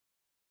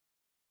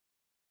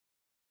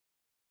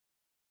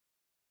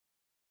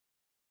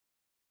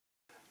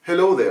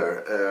Hello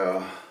there.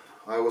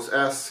 I was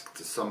asked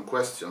some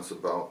questions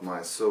about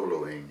my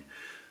soloing,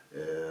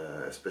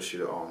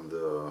 especially on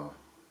the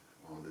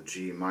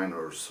G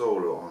minor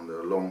solo on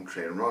the long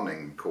train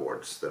running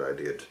chords that I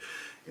did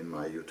in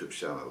my YouTube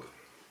channel.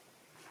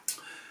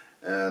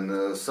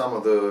 And some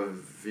of the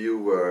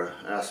viewer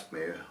asked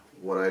me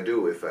what I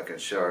do if I can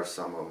share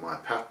some of my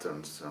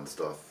patterns and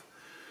stuff.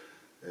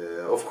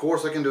 Of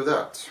course I can do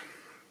that.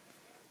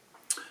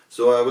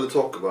 So I will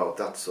talk about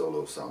that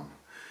solo some.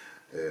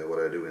 What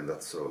I do in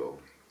that solo.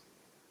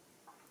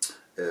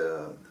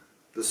 The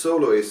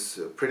solo is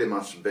pretty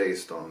much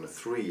based on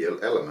three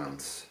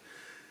elements.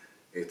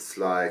 It's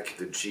like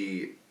the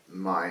G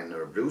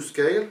minor blues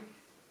scale,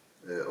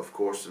 of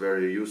course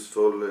very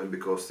useful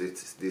because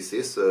this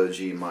is a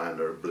G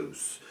minor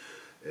blues,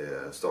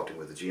 starting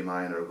with the G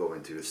minor,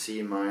 going to the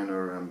C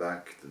minor and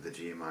back to the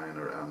G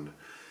minor and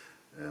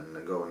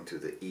going to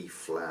the E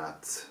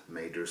flat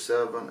major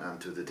 7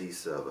 and to the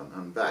D7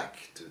 and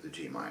back to the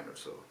G minor.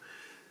 So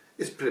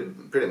it's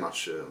pretty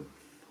much a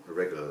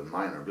regular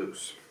minor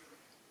blues.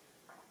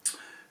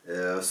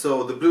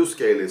 So the blues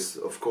scale is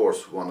of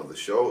course one of the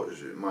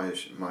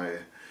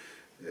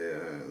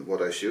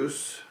what I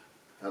choose,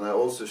 and I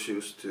also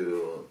choose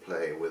to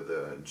play with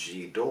the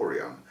G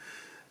Dorian,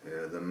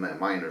 the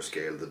minor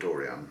scale, the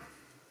Dorian,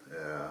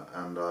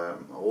 and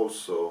I'm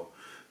also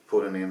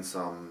putting in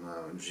some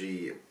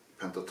G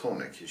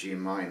Pentatonic, G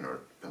minor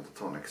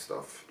pentatonic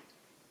stuff.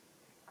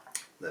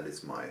 That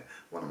is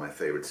one of my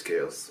favorite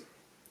scales.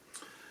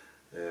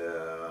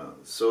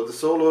 So the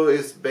solo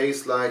is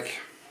based like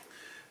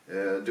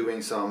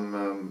doing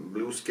some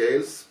blues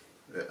scales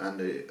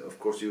and of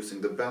course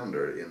using the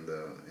bender in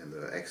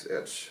the Ax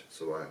Edge.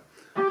 So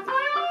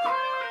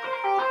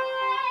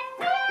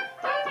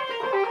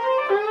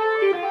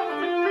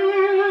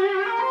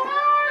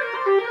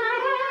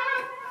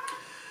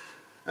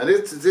and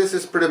this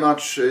is pretty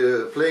much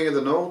playing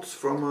the notes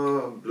from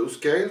a blues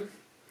scale,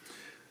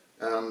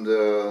 and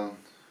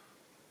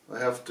I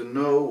have to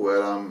know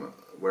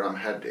where I'm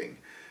heading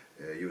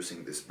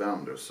using this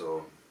bender.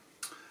 So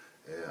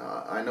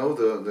I know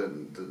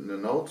the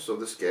notes of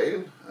the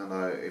scale, and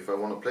if I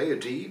want to play a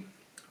D,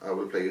 I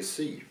will play a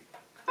C.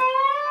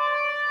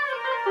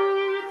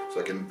 So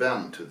I can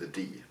bend to the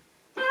D,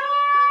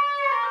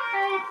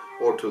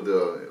 or to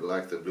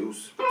the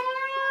blues.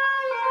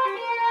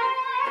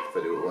 If I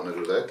do want to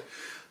do that,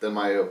 then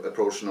my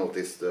approach note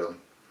is the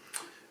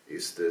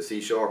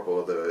C sharp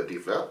or the D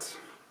flat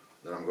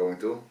that I'm going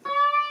to.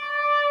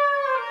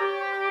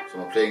 So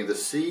I'm playing the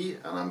C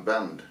and I'm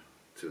bend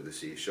to the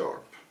C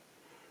sharp.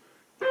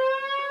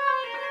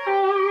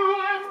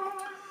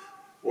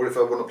 Or if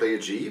I want to play a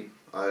G,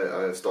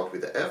 I start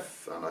with the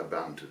F and I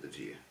bend to the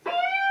G.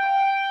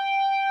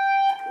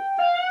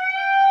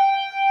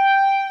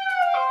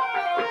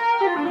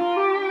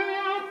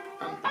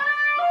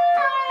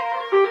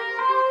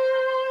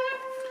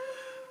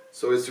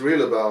 So it's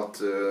really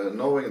about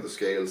knowing the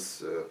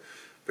scales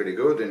pretty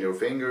good in your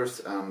fingers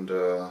and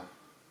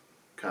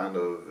kind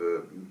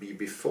of be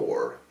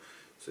before.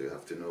 So you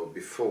have to know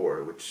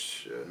before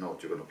which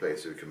note you're going to play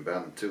so you can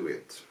bend to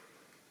it.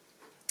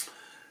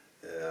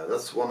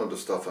 That's one of the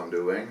stuff I'm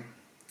doing.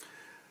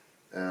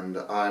 And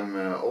I'm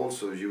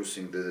also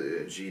using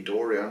the G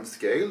Dorian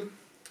scale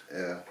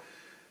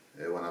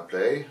when I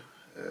play.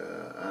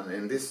 And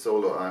in this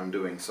solo I'm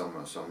doing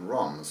some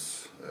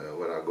runs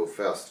where I go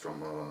fast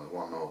from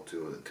one note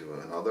to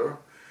another.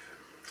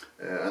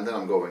 And then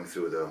I'm going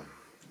through the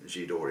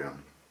G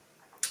Dorian.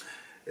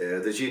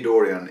 The G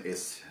Dorian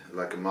is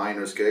like a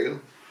minor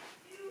scale.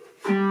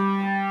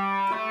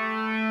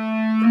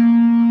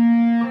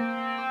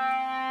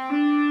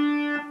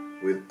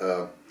 With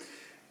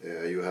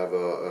you have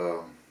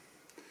a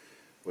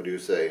what do you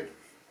say?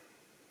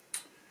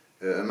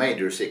 A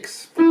major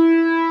 6. And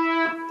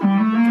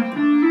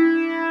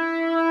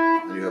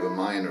you have a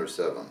minor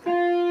 7.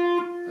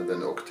 And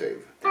then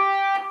octave.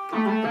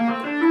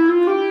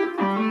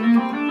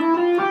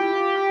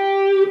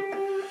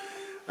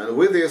 And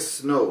with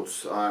these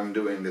notes I'm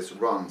doing these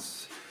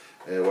runs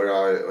where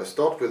I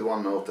start with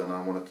one note and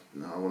I want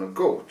to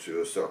go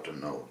to a certain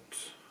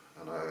note,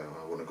 and I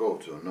want to go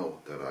to a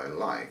note that I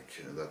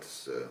like,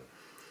 that's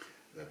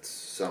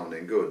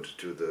sounding good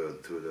to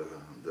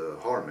the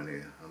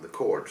harmony and the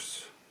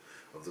chords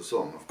of the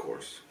song, of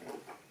course.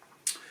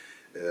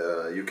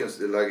 You can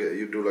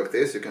you do like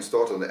this. You can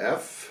start on the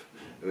F,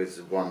 it's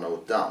one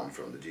note down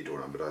from the G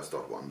Dorian, but I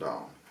start one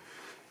down.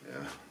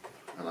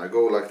 And I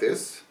go like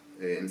this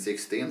in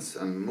 16ths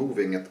and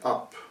moving it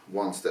up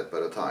one step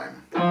at a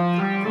time.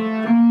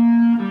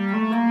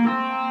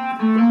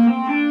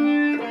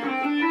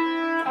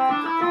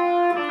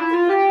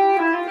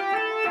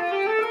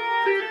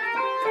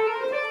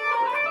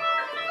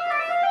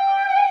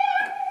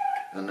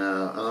 And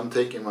I'm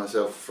taking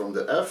myself from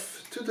the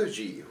F to the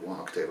G, one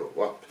octave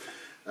up,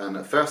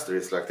 and faster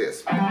is like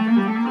this.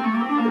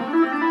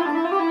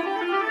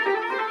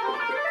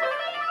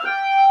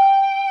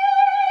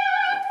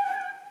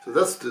 So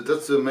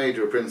that's the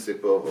major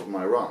principle of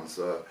my runs.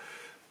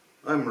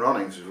 I'm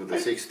running through the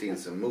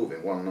 16ths and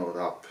moving one note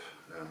up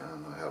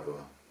and I have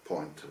a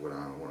point when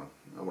I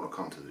want to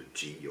come to the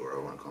G, or I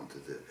want to come to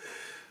the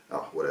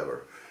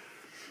whatever.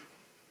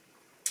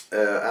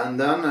 And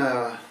then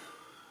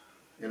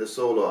in the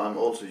solo I'm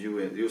also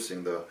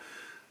using the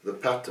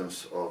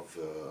patterns of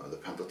the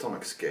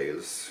pentatonic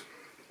scales.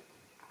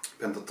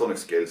 Pentatonic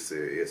scales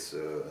is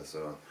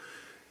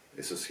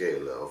a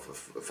scale of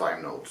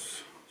 5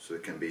 notes, so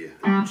it can be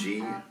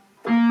G,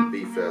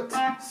 B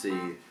flat,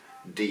 C,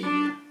 D,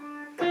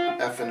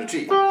 F and a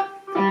G.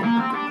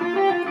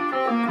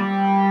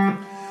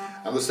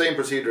 And the same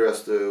procedure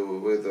as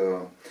with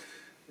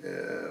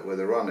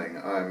the running,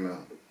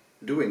 I'm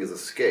doing is a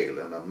scale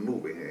and I'm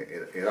moving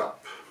it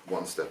up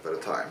one step at a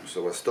time.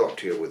 So I start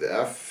here with the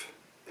F.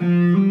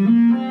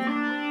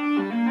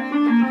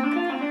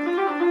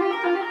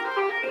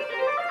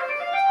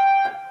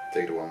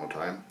 Take it one more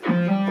time.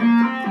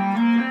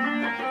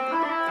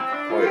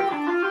 Oh yeah.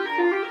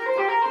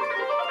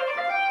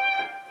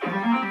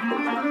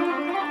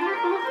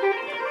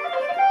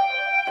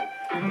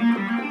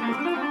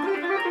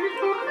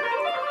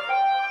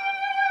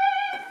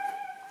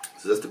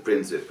 So that's the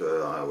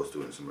principle. I was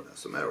doing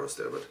some errors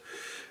there, but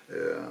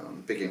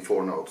picking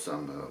 4 notes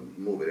and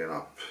moving it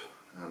up,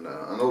 and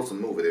also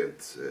moving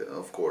it,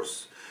 of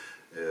course,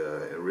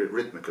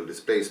 rhythmical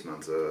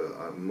displacement.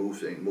 I'm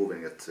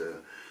moving it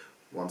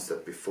one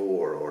step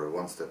before or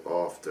one step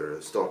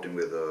after, starting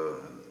with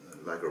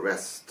like a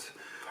rest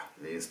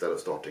instead of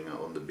starting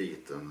on the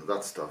beat and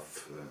that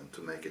stuff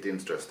to make it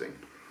interesting.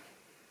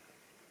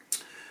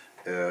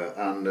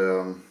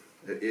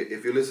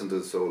 If you listen to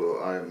the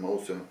solo, I'm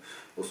also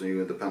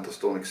using the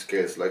pentatonic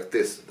scales like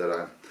this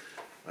that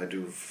I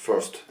do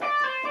first.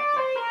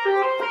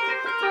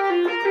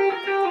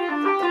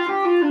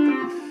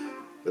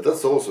 But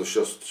that's also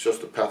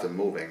just a pattern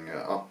moving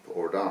up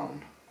or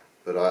down.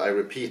 But I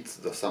repeat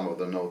some of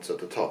the notes at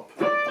the top.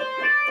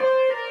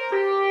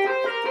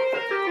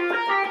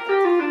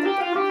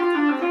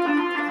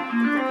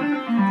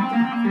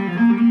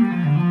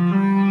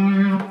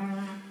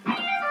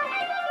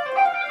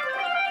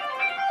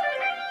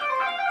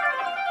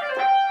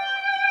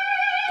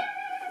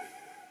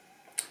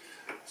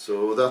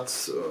 So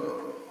that's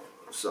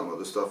some of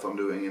the stuff I'm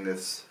doing in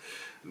this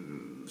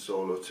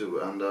solo too,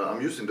 and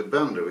I'm using the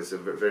bender, which is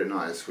very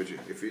nice. Which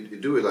if you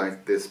do it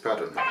like this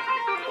pattern,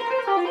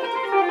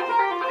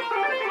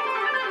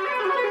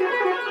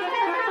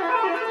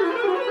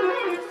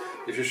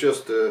 if you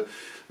just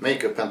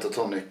make a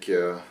pentatonic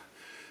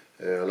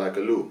like a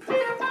loop,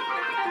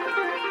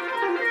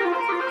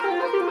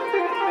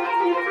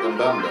 then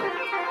bender.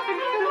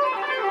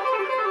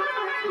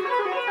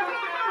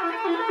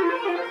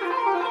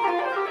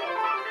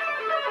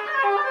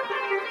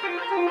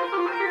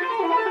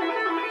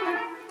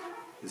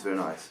 It's very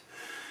nice.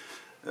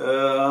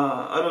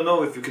 I don't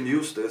know if you can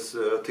use this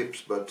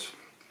tips, but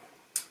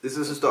this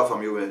is the stuff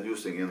I'm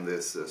using in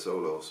this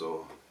solo.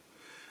 So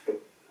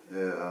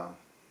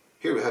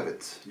here we have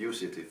it.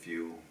 Use it if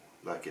you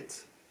like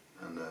it.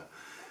 And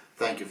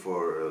thank you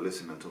for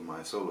listening to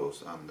my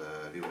solos and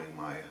viewing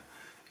my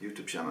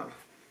YouTube channel.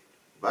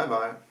 Bye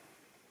bye.